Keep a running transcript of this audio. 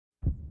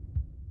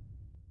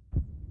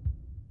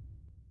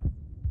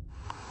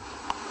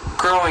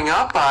growing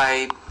up,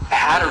 I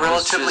had a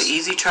relatively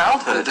easy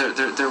childhood.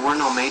 There were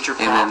no major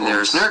problems. And then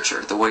there's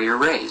nurture, the way you're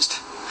raised.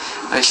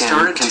 I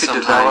started to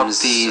develop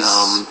these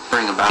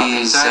bring about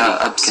these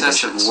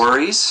obsessive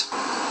worries.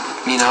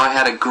 You know, I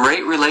had a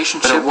great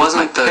relationship but it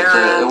wasn't with my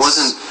parents. It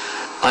wasn't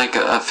like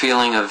a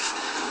feeling of,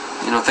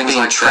 you know, things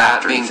being like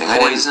trapped that, or being anything.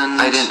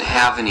 poisoned. I didn't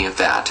have any of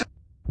that.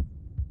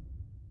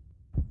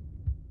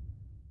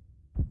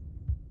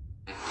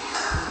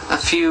 A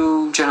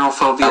few general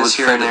phobias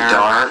here and there.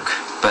 Dark,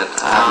 but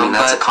I mean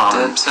that's a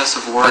common.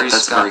 Obsessive worries.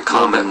 That's a very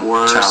common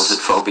childhood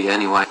phobia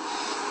anyway.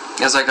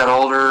 As I got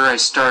older, I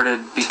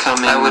started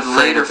becoming I would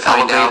afraid later of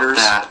find out elevators.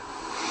 that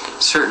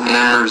Certain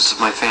members of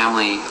my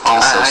family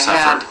also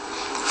suffered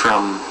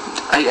from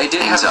I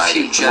did anxiety. have a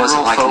few It general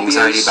wasn't like phobias.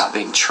 an anxiety about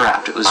being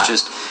trapped. It was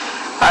just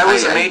I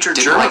was a major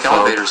didn't like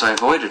germaphobe. elevators. I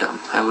avoided them.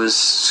 I was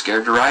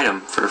scared to ride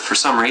them for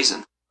some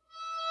reason.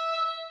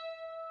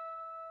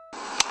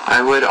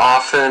 I would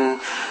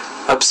often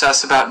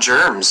obsess about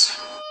germs.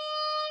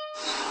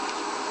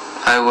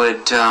 I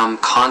would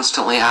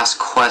constantly ask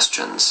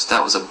questions.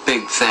 That was a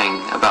big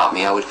thing about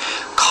me. I would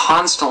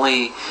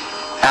constantly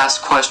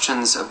ask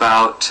questions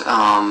about,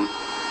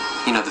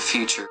 you know, the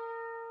future.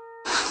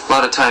 A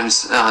lot of times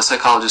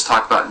psychologists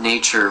talk about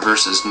nature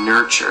versus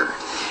nurture,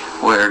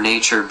 where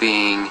nature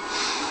being,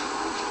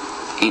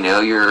 you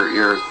know,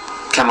 your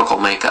chemical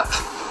makeup,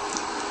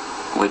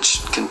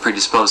 which can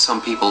predispose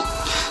some people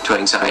to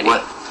anxiety.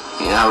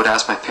 You know, I would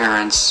ask my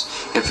parents,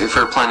 if we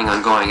were planning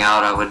on going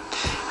out, I would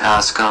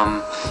ask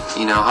them,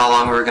 you know, how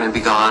long we were going to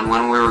be gone,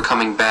 when we were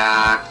coming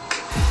back,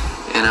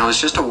 and I was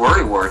just a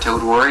worrywart. I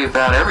would worry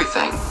about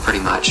everything, pretty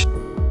much.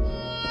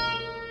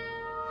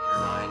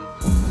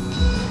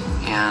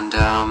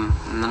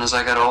 And then as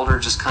I got older,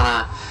 just kind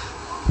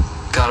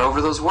of got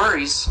over those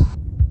worries.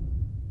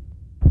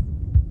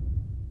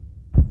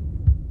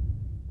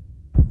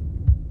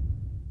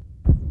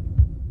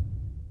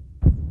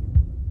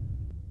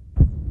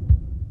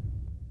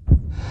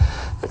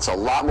 It's a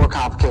lot more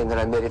complicated than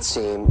I made it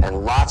seem,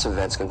 and lots of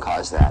events can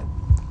cause that.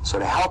 So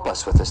to help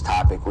us with this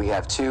topic, we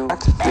have two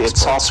experts.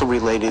 It's also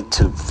related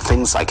to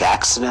things like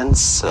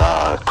accidents,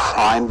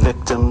 crime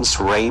victims,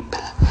 rape,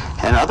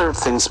 and other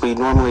things we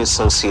normally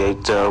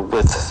associate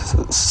with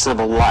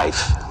civil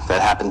life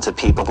that happen to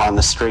people on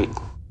the street.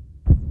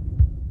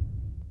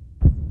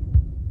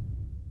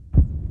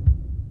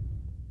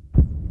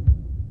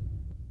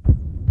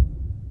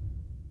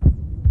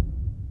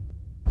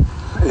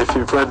 If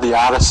you've read The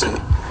Odyssey,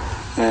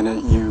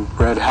 and you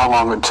read how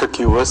long it took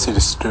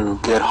Ulysses to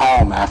get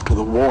home after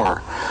the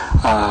war.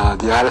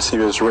 The Odyssey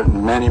was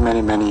written many,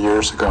 many, many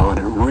years ago, and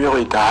it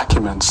really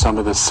documents some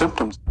of the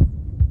symptoms.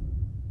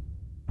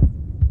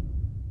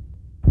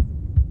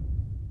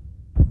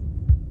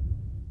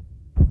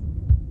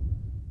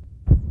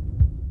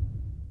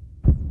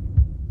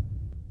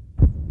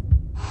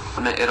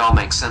 It all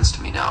makes sense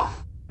to me now.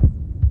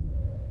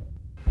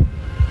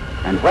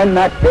 And when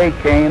that day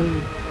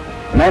came,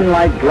 men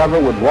like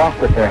Glover would walk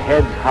with their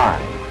heads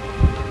high,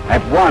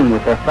 at one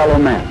with their fellow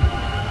men,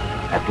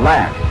 at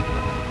last,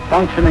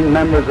 functioning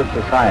members of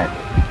society,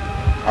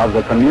 of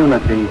the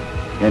community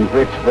in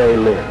which they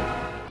live.